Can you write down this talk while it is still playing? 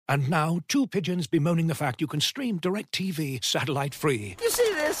And now, two pigeons bemoaning the fact you can stream DirecTV satellite-free. You see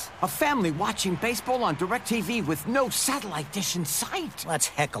this? A family watching baseball on DirecTV with no satellite dish in sight. Let's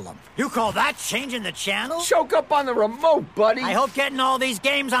heckle them. You call that changing the channel? Choke up on the remote, buddy. I hope getting all these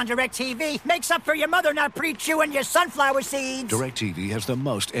games on DirecTV makes up for your mother not pre-chewing your sunflower seeds. DirecTV has the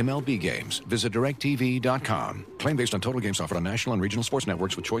most MLB games. Visit DirecTV.com. Claim based on total games offered on national and regional sports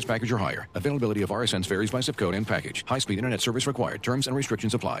networks with choice package or higher. Availability of RSNs varies by zip code and package. High-speed internet service required. Terms and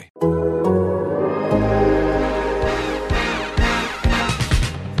restrictions apply. Hear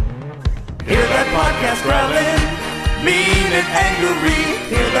that podcast growling, mean and angry.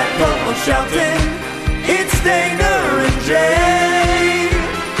 Hear that couple shouting, it's Dana and Jay.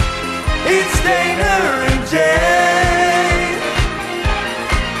 It's Dana and Jay.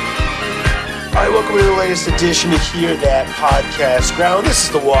 All right, welcome to the latest edition of Hear That Podcast Ground. This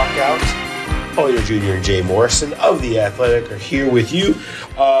is The Walkout. Paulie Jr. and Jay Morrison of The Athletic are here with you.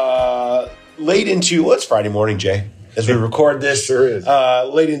 Late into, well, it's Friday morning, Jay, as we record this. Sure is.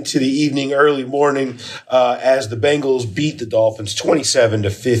 Late into the evening, early morning, as the Bengals beat the Dolphins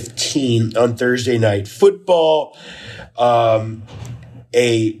 27-15 on Thursday Night Football.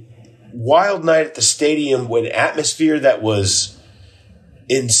 A wild night at the stadium with an atmosphere that was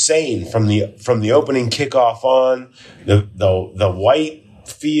insane from the opening kickoff on. The white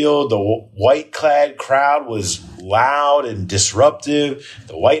field, the white clad crowd was loud and disruptive.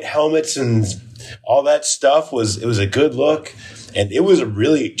 The white helmets and all that stuff was a good look, and it was a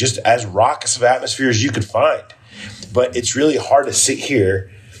really just as raucous of atmosphere as you could find. But it's really hard to sit here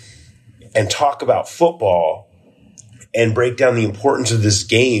and talk about football and break down the importance of this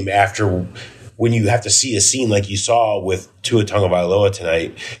game after when you have to see a scene like you saw with Tua Tagovailoa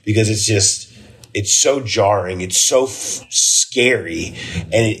tonight, because it's so jarring, it's so scary,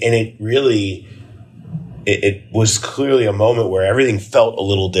 and it really it was clearly a moment where everything felt a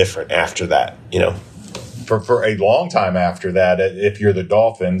little different after that, you know. For a long time after that, if you're the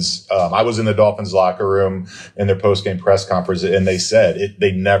Dolphins, I was in the Dolphins locker room in their post-game press conference, and they said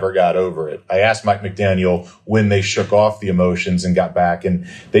they never got over it. I asked Mike McDaniel when they shook off the emotions and got back, and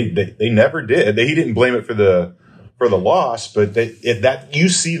they never did. He didn't blame it for the loss, but that you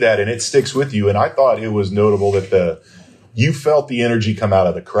see that and it sticks with you. And I thought it was notable that you felt the energy come out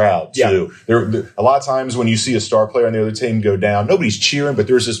of the crowd too. Yeah. There, a lot of times when you see a star player on the other team go down, nobody's cheering, but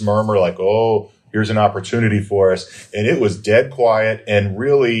there's this murmur like, oh, here's an opportunity for us. And it was dead quiet. And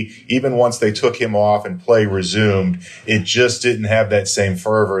really, even once they took him off and play resumed, it just didn't have that same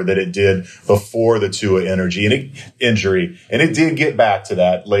fervor that it did before the Tua injury. And it did get back to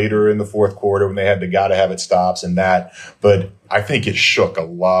that later in the fourth quarter when they had the gotta have it stops and that. But I think it shook a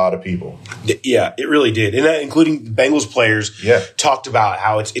lot of people. Yeah, it really did. And that, including the Bengals players, talked about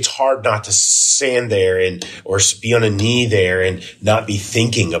how it's hard not to stand there or be on a knee there and not be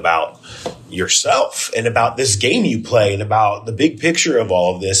thinking about yourself and about this game you play and about the big picture of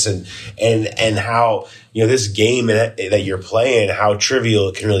all of this and how, you know, this game that you're playing, how trivial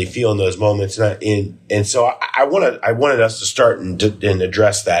it can really feel in those moments. And so I wanted us to start and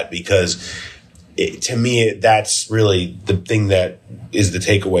address that, because to me, that's really the thing that is the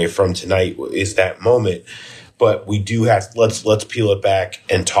takeaway from tonight, is that moment. But we do have let's peel it back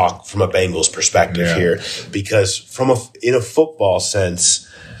and talk from a Bengals perspective here, because in a football sense,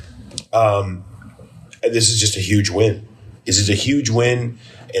 this is just a huge win. This is a huge win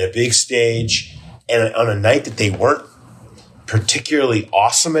in a big stage, and on a night that they weren't particularly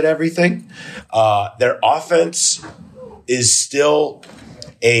awesome at everything. Their offense is still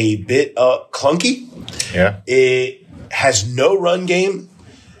a bit clunky. Yeah, it has no run game,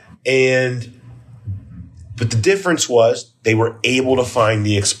 but the difference was they were able to find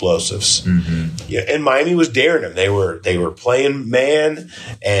the explosives. Mm-hmm. Yeah, and Miami was daring them. They were playing man,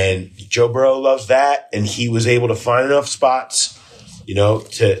 and Joe Burrow loves that, and he was able to find enough spots, you know,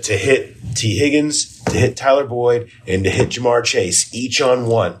 to hit T. Higgins, to hit Tyler Boyd, and to hit Jamar Chase, each on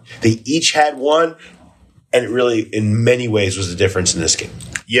one. They each had one, and it really, in many ways, was the difference in this game.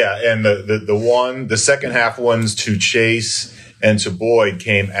 Yeah, and the second half ones to Chase and to Boyd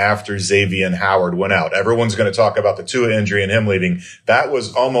came after Xavier Howard went out. Everyone's going to talk about the Tua injury and him leaving. That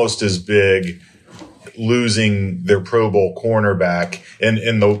was almost as big, losing their Pro Bowl cornerback. And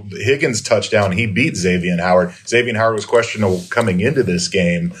in the Higgins touchdown, he beat Xavier Howard. Xavier Howard was questionable coming into this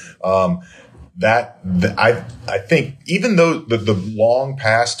game. I think even though the long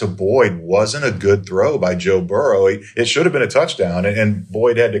pass to Boyd wasn't a good throw by Joe Burrow, it should have been a touchdown, and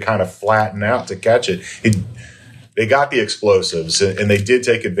Boyd had to kind of flatten out to catch it. They got the explosives, and they did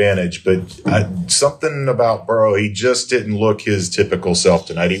take advantage, but something about Burrow, he just didn't look his typical self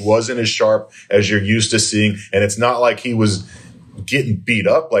tonight. He wasn't as sharp as you're used to seeing, and it's not like he was getting beat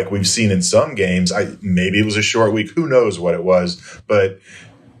up like we've seen in some games. Maybe it was a short week. Who knows what it was? But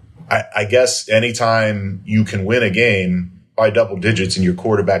I guess anytime you can win a game by double digits and your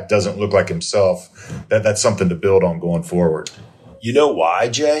quarterback doesn't look like himself, that's something to build on going forward. You know why,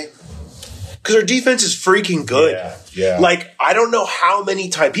 Jay? Because our defense is freaking good. Yeah. Like, I don't know how many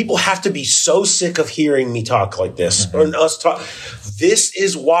times people have to be so sick of hearing me talk like this or us talk. This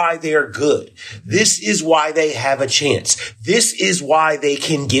is why they're good. This is why they have a chance. This is why they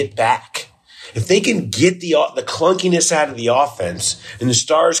can get back. If they can get the clunkiness out of the offense and the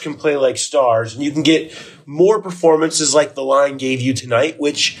stars can play like stars and you can get more performances like the line gave you tonight,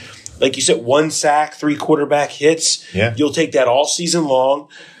 which, like you said, 1 sack, 3 quarterback hits, you'll take that all season long.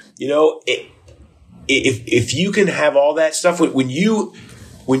 You know, if you can have all that stuff, when you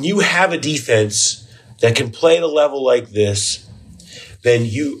have a defense that can play at a level like this, then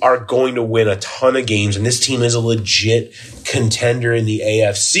you are going to win a ton of games. And this team is a legit contender in the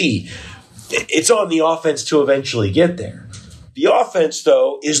AFC. It's on the offense to eventually get there. The offense,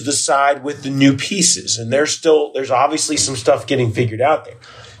 though, is the side with the new pieces. And there's obviously some stuff getting figured out there.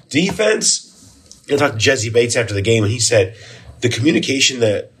 Defense, I talked to Jesse Bates after the game, and he said the communication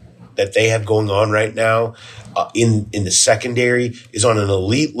that they have going on right now in the secondary is on an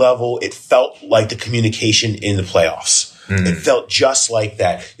elite level. It felt like the communication in the playoffs. It felt just like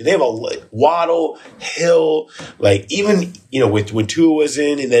that. They have a Waddle, Hill, like even, with when Tua was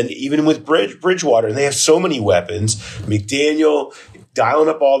in, and then even with Bridgewater, and they have so many weapons. McDaniel dialing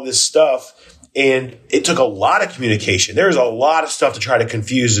up all this stuff, and it took a lot of communication. There was a lot of stuff to try to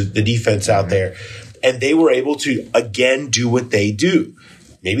confuse the defense out there, and they were able to, again, do what they do.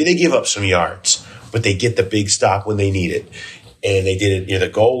 Maybe they give up some yards, but they get the big stop when they need it. And they did it near the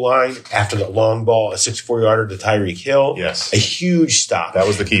goal line after the long ball, a 64-yarder to Tyreek Hill. Yes. A huge stop. That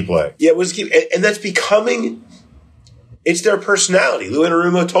was the key play. Yeah, it was key. And that's becoming – it's their personality. Lou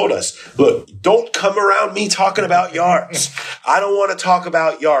Anarumo told us, look, don't come around me talking about yards. I don't want to talk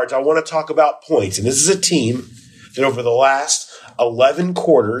about yards. I want to talk about points. And this is a team that over the last 11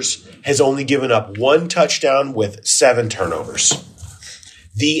 quarters has only given up 1 touchdown with 7 turnovers.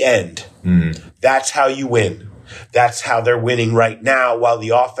 The end. That's how you win. That's how they're winning right now while the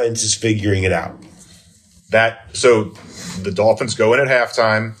offense is figuring it out. So the Dolphins go in at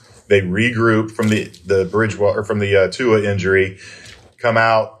halftime. They regroup from the Bridgewater, from the Tua injury, come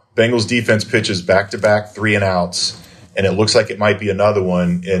out. Bengals defense pitches back-to-back 3-and-outs, and it looks like it might be another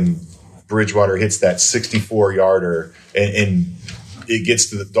one. And Bridgewater hits that 64-yarder, and it gets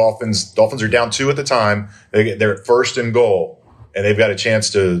to the Dolphins. Dolphins are down 2 at the time. They're at 1st and goal, and they've got a chance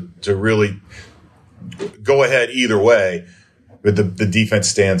to really go ahead either way, but the defense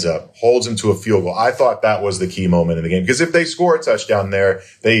stands up, holds them to a field goal. I thought that was the key moment in the game, because if they score a touchdown there,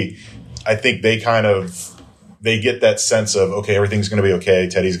 I think they get that sense of, okay, everything's going to be okay.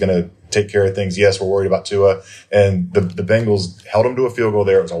 Teddy's going to take care of things. Yes, we're worried about Tua. And the Bengals held them to a field goal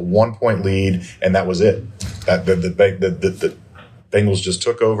there. It was a 1-point lead, and that was it. The Bengals just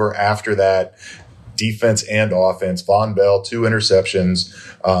took over after that. Defense and offense. Von Bell, 2 interceptions.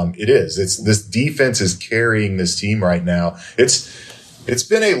 This defense is carrying this team right now. It's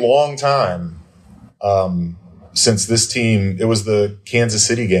been a long time since this team. It was the Kansas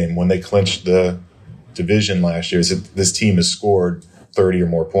City game when they clinched the division last year. This team has scored 30 or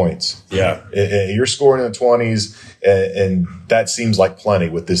more points. Yeah, you're scoring in the 20s, and that seems like plenty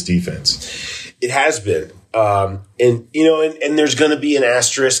with this defense. It has been. And there's going to be an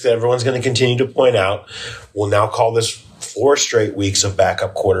asterisk that everyone's going to continue to point out. We'll now call this 4 straight weeks of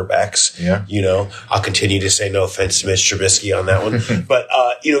backup quarterbacks. Yeah. I'll continue to say no offense to Mitch Trubisky on that one. But,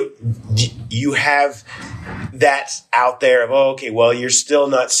 you have that out there of, okay, well, you're still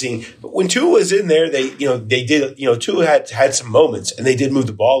not seeing. But when Tua was in there, they did, Tua had some moments and they did move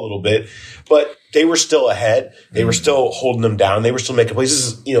the ball a little bit, but they were still ahead. They were still holding them down. They were still making plays.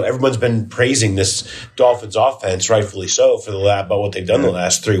 This is, everyone's been praising this Dolphins offense, rightfully so, for about what they've done the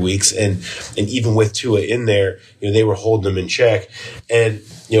last 3 weeks. And even with Tua in there, they were holding them in check. And,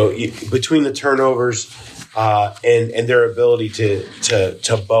 between the turnovers and their ability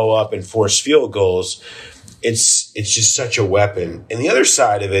to bow up and force field goals, it's just such a weapon. And the other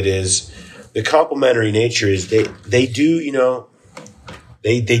side of it is the complementary nature is they do,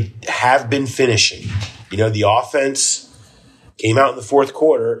 They have been finishing. The offense came out in the 4th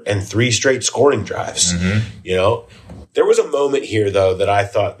quarter and 3 straight scoring drives. There was a moment here, though, that I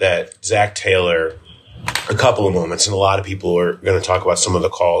thought that Zach Taylor, a couple of moments, and a lot of people are going to talk about some of the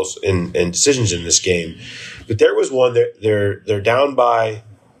calls and decisions in this game, but there was one that they're down by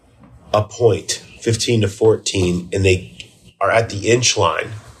a point, 15-14, and they are at the inch line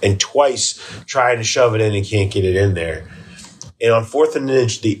and twice trying to shove it in and can't get it in there. And on 4th and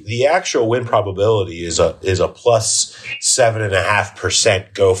inch, the actual win probability is a plus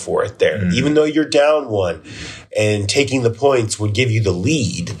 7.5% go for it there. Even though you're down 1 and taking the points would give you the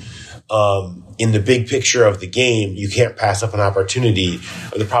lead, in the big picture of the game, you can't pass up an opportunity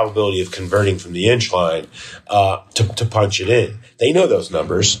or the probability of converting from the inch line to punch it in. They know those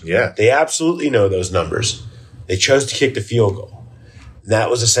numbers. Yeah. They absolutely know those numbers. They chose to kick the field goal. And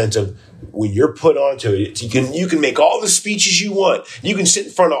that was a sense of when you're put onto it, you can make all the speeches you want. You can sit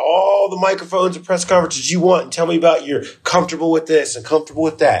in front of all the microphones and press conferences you want and tell me about you're comfortable with this and comfortable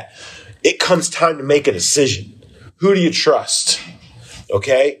with that. It comes time to make a decision. Who do you trust?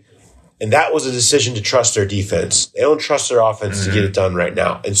 Okay? And that was a decision to trust their defense. They don't trust their offense to get it done right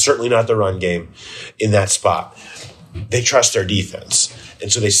now, and certainly not the run game in that spot. They trust their defense.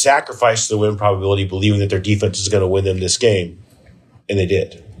 And so they sacrificed the win probability, believing that their defense is going to win them this game, and they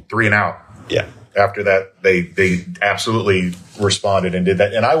did. 3 and out. Yeah. After that, they absolutely responded and did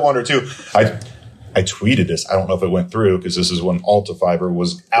that. And I wonder, too, I tweeted this. I don't know if it went through because this is when Altifiber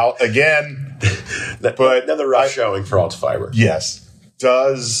was out again. But another rough showing for Altifiber. Yes.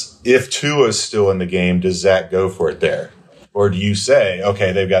 If Tua's still in the game, does Zach go for it there? Or do you say,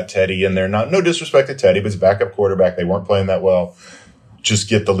 okay, they've got Teddy in there. No disrespect to Teddy, but it's backup quarterback. They weren't playing that well. Just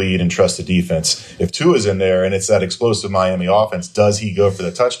get the lead and trust the defense. If Tua's in there and it's that explosive Miami offense, does he go for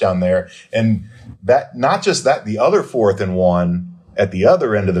the touchdown there? And that, not just that, the other 4th and 1 at the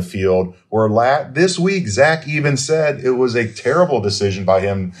other end of the field, where this week Zach even said it was a terrible decision by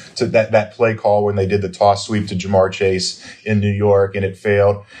him to that play call when they did the toss sweep to Jamar Chase in New York and it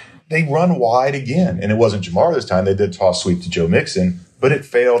failed. They run wide again, and it wasn't Jamar this time. They did toss sweep to Joe Mixon, but it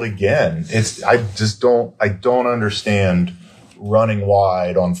failed again. I don't understand running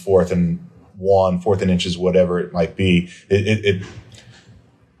wide on 4th and 1, 4th and inches, whatever it might be.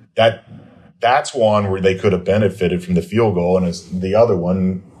 That's one where they could have benefited from the field goal, and it's the other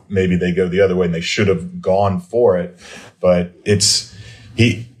one, maybe they go the other way and they should have gone for it. But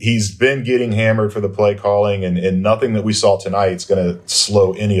he's been getting hammered for the play calling, and nothing that we saw tonight is going to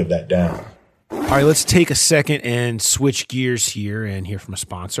slow any of that down. All right, let's take a second and switch gears here and hear from a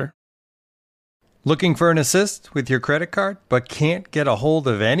sponsor. Looking for an assist with your credit card but can't get a hold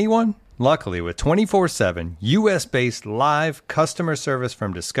of anyone? Luckily, with 24/7 U.S.-based live customer service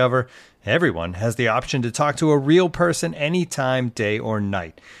from Discover, everyone has the option to talk to a real person anytime, day or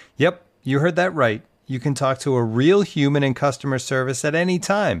night. Yep, you heard that right. You can talk to a real human in customer service at any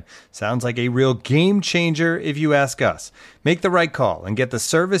time. Sounds like a real game changer if you ask us. Make the right call and get the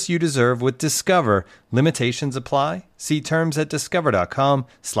service you deserve with Discover. Limitations apply. See terms at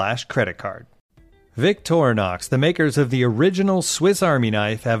discover.com/creditcard. Victorinox, the makers of the original Swiss Army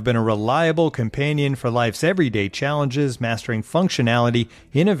knife, have been a reliable companion for life's everyday challenges, mastering functionality,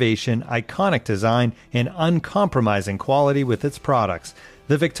 innovation, iconic design, and uncompromising quality with its products.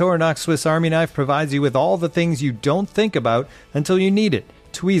 The Victorinox Swiss Army knife provides you with all the things you don't think about until you need it: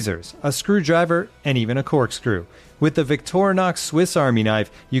 tweezers, a screwdriver, and even a corkscrew. With the Victorinox Swiss Army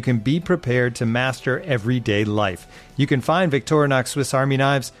knife, you can be prepared to master everyday life. You can find Victorinox Swiss Army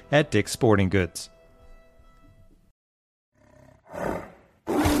knives at Dick's Sporting Goods.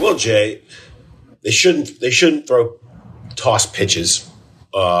 Well, Jay, they shouldn't throw toss pitches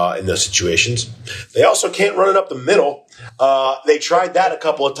in those situations. They also can't run it up the middle. They tried that a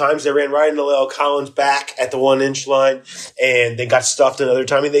couple of times. They ran right into La'el Collins back at the 1-inch line, and they got stuffed another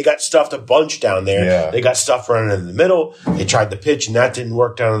time. I mean, they got stuffed a bunch down there. Yeah. They got stuffed running in the middle. They tried the pitch, and that didn't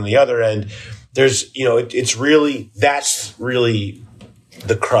work down on the other end. That's really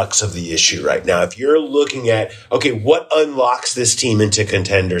the crux of the issue right now. If you're looking at, okay, what unlocks this team into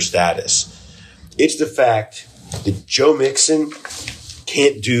contender status? It's the fact that Joe Mixon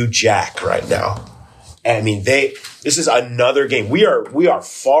can't do jack right now. I mean, this is another game. We are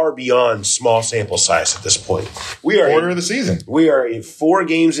far beyond small sample size at this point. We are Quarter of the season. We are 4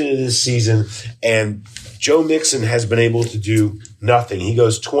 games into this season, and Joe Mixon has been able to do nothing. He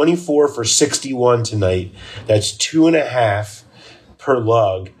goes 24 for 61 tonight. That's 2.5 per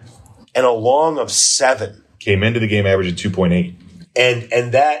lug, and a long of 7. Came into the game averaging 2.8.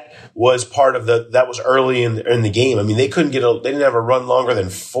 And that was part of that was early in the game. I mean, they didn't have a run longer than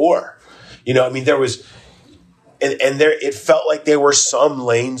 4. You know, I mean, there was, and there, it felt like there were some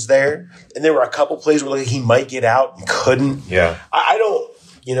lanes there, and there were a couple plays where like he might get out and couldn't. Yeah. I don't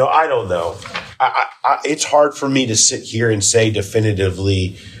know. It's hard for me to sit here and say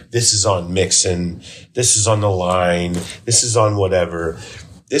definitively, this is on Mixon, this is on the line, this is on whatever.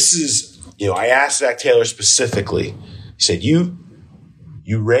 This is, I asked Zach Taylor specifically. He said, you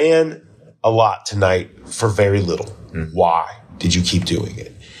ran a lot tonight for very little. Why did you keep doing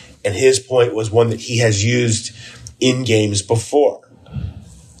it? And his point was one that he has used in games before,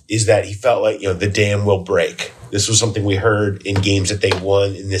 is that he felt like, the dam will break. This was something we heard in games that they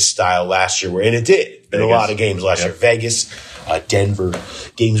won in this style last year, and it did in a lot of games last year. Vegas, Denver,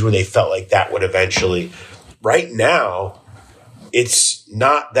 games where they felt like that would eventually. Right now, it's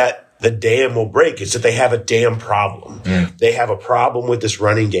not that the dam will break. It's that they have a damn problem. They have a problem with this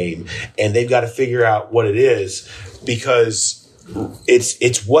running game, and they've got to figure out what it is, because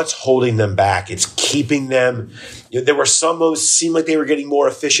it's what's holding them back. It's keeping them. There were some moves seemed like they were getting more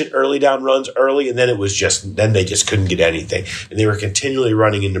efficient early down runs early, and then they just couldn't get anything, and they were continually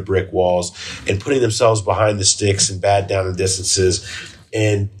running into brick walls and putting themselves behind the sticks and bad down and distances.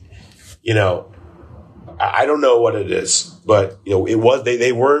 And I don't know what it is, but it was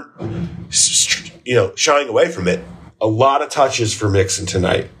they weren't shying away from it. A lot of touches for Mixon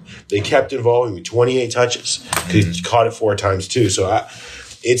tonight. They kept involving me, 28 touches. He caught it 4 times too. So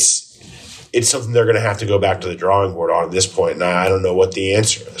it's something they're going to have to go back to the drawing board on at this point. And I don't know what the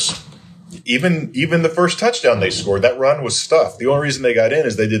answer is. Even the first touchdown they scored, that run was stuffed. The only reason they got in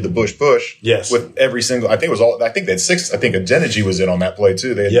is they did the push. Yes. With every single, I think they had 6. I think Adeniji was in on that play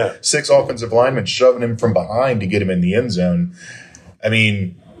too. They had 6 offensive linemen shoving him from behind to get him in the end zone. I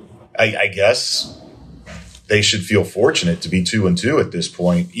mean, I guess they should feel fortunate to be 2-2 at this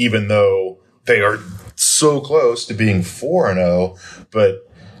point, even though they are so close to being 4-0. But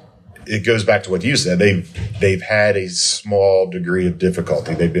it goes back to what you said. They've had a small degree of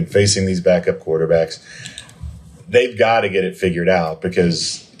difficulty. They've been facing these backup quarterbacks. They've got to get it figured out,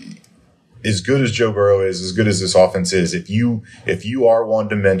 because as good as Joe Burrow is, as good as this offense is, if you are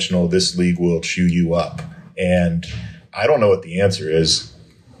one-dimensional, this league will chew you up. And I don't know what the answer is.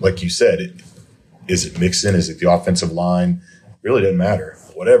 Like you said, is it Mixon? Is it the offensive line? Really doesn't matter.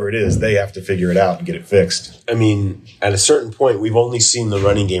 Whatever it is, they have to figure it out and get it fixed. I mean, at a certain point, we've only seen the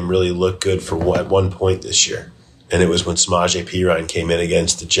running game really look good at one point this year. And it was when Samaje Perine came in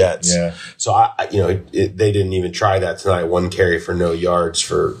against the Jets. Yeah. So, they didn't even try that tonight. 1 carry for no yards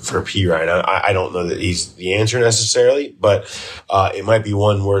for Perine. I don't know that he's the answer necessarily, but it might be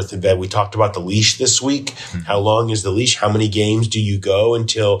one worth a bet. We talked about the leash this week. How long is the leash? How many games do you go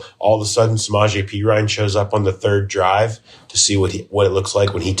until all of a sudden Samaje Perine shows up on the 3rd drive to see what it looks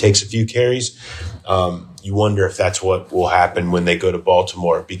like when he takes a few carries? You wonder if that's what will happen when they go to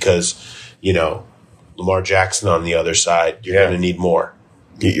Baltimore, because, Lamar Jackson on the other side, you're going to need more.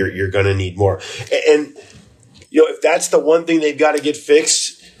 You're going to need more. And, if that's the one thing they've got to get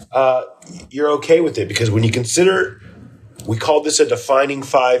fixed, you're okay with it. Because when you consider, we called this a defining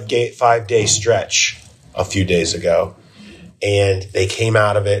 5-day stretch a few days ago, and they came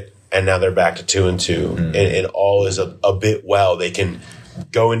out of it, and now they're back to 2-2, and all is a bit well. They can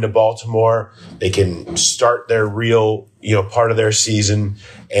go into Baltimore. They can start their real, part of their season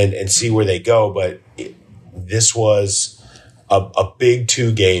and see where they go. But this was a big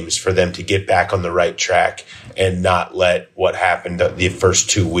 2 games for them to get back on the right track and not let what happened the first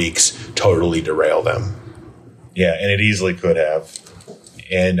 2 weeks totally derail them. Yeah, and it easily could have.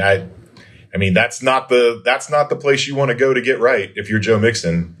 And I mean, that's not the place you want to go to get right if you're Joe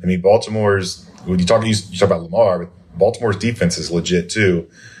Mixon. I mean, Baltimore's, when you talk about Lamar, but Baltimore's defense is legit too.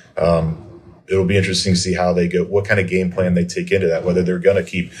 It'll be interesting to see how they go, what kind of game plan they take into that, whether they're going to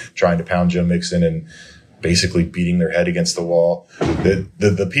keep trying to pound Joe Mixon and basically beating their head against the wall.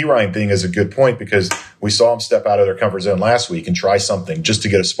 The Perine thing is a good point, because we saw them step out of their comfort zone last week and try something just to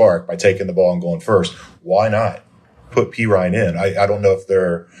get a spark by taking the ball and going first. Why not put Perine in? I don't know if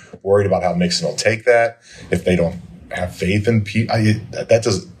they're worried about how Mixon will take that, if they don't have faith in that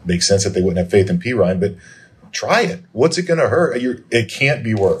doesn't make sense that they wouldn't have faith in Perine, but try it. What's it going to hurt? It can't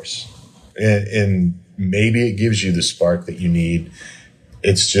be worse. And maybe it gives you the spark that you need.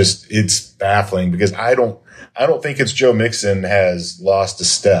 It's baffling, because I don't think it's Joe Mixon has lost a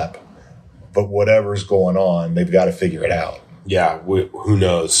step, but whatever's going on, they've got to figure it out. Yeah, who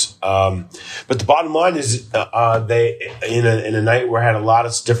knows? But the bottom line is, they in a night where I had a lot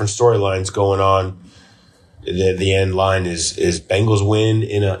of different storylines going on. The end line is Bengals win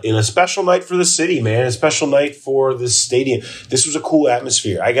in a special night for the city, man. A special night for the stadium. This was a cool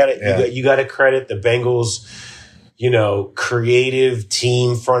atmosphere. You got to credit the Bengals, creative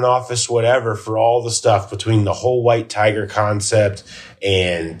team, front office, whatever, for all the stuff between the whole white tiger concept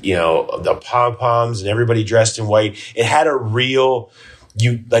and the pom poms and everybody dressed in white. It had a real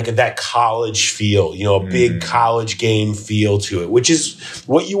that college feel, a big college game feel to it, which is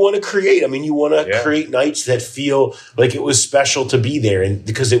what you want to create. I mean, you want to create nights that feel like it was special to be there, and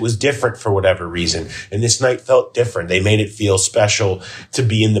because it was different for whatever reason. And this night felt different. They made it feel special to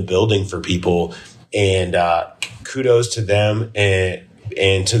be in the building for people. And kudos to them and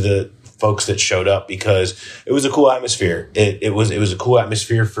to the folks that showed up because it was a cool atmosphere. It was a cool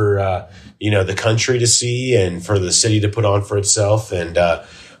atmosphere for the country to see and for the city to put on for itself, and a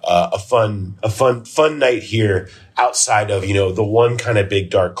fun night here outside of the one kind of big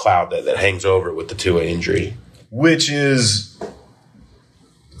dark cloud that hangs over it with the Tua injury, which is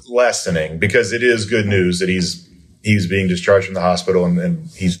lessening because it is good news that he's being discharged from the hospital and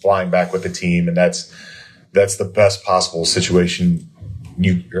he's flying back with the team, and that's the best possible situation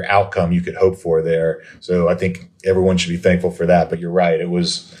your outcome you could hope for there. So I think everyone should be thankful for that. But you're right, it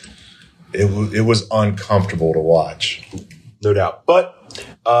was uncomfortable to watch, no doubt. But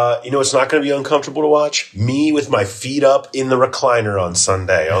it's not going to be uncomfortable to watch me with my feet up in the recliner on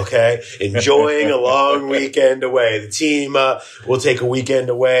Sunday. Okay, enjoying a long weekend away. The team will take a weekend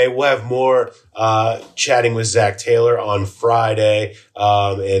away. We'll have more chatting with Zach Taylor on Friday,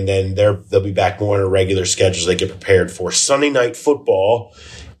 and then they'll be back more on a regular schedule as they get prepared for Sunday Night Football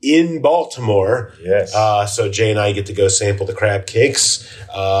in Baltimore. Yes. So Jay and I get to go sample the crab cakes,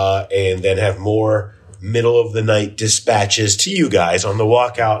 and then have more middle of the night dispatches to you guys on the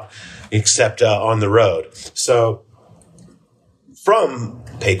walkout, except on the road. So from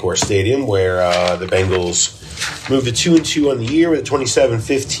Paycor Stadium, where the Bengals moved to 2-2 on the year with a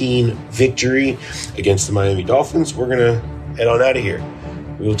 27-15 victory against the Miami Dolphins, we're going to head on out of here.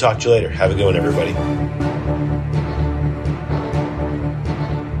 We will talk to you later. Have a good one, everybody.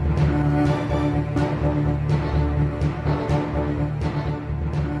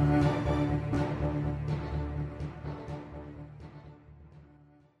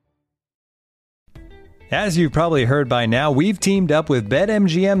 As you've probably heard by now, we've teamed up with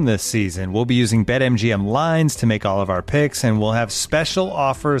BetMGM this season. We'll be using BetMGM lines to make all of our picks, and we'll have special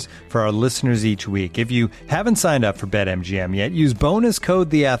offers for our listeners each week. If you haven't signed up for BetMGM yet, use bonus code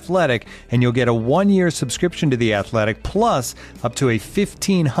The Athletic, and you'll get a 1-year subscription to The Athletic, plus up to a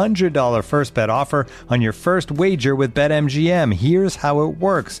 $1,500 first bet offer on your first wager with BetMGM. Here's how it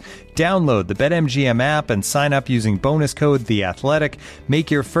works. Download the BetMGM app and sign up using bonus code The Athletic.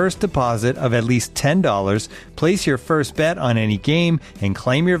 Make your first deposit of at least $10. Place your first bet on any game and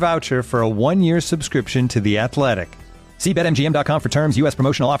claim your voucher for a 1-year subscription to The Athletic. See BetMGM.com for terms. U.S.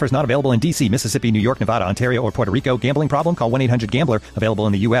 promotional offers not available in D.C., Mississippi, New York, Nevada, Ontario, or Puerto Rico. Gambling problem? Call 1-800-GAMBLER. Available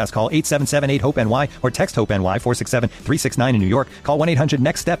in the U.S. Call 877-8-HOPE-NY or text HOPE-NY 467-369 in New York. Call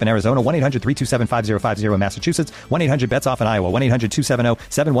 1-800-NEXT-STEP in Arizona. 1-800-327-5050 in Massachusetts. 1-800-BETS-OFF in Iowa.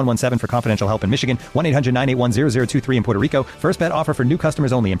 1-800-270-7117 for confidential help in Michigan. 1-800-981-0023 in Puerto Rico. First bet offer for new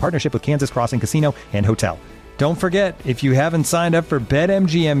customers only in partnership with Kansas Crossing Casino and Hotel. Don't forget, if you haven't signed up for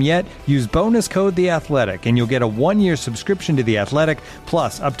BetMGM yet, use bonus code The Athletic, and you'll get a 1-year subscription to The Athletic,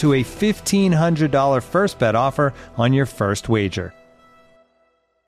 plus up to a $1,500 first bet offer on your first wager.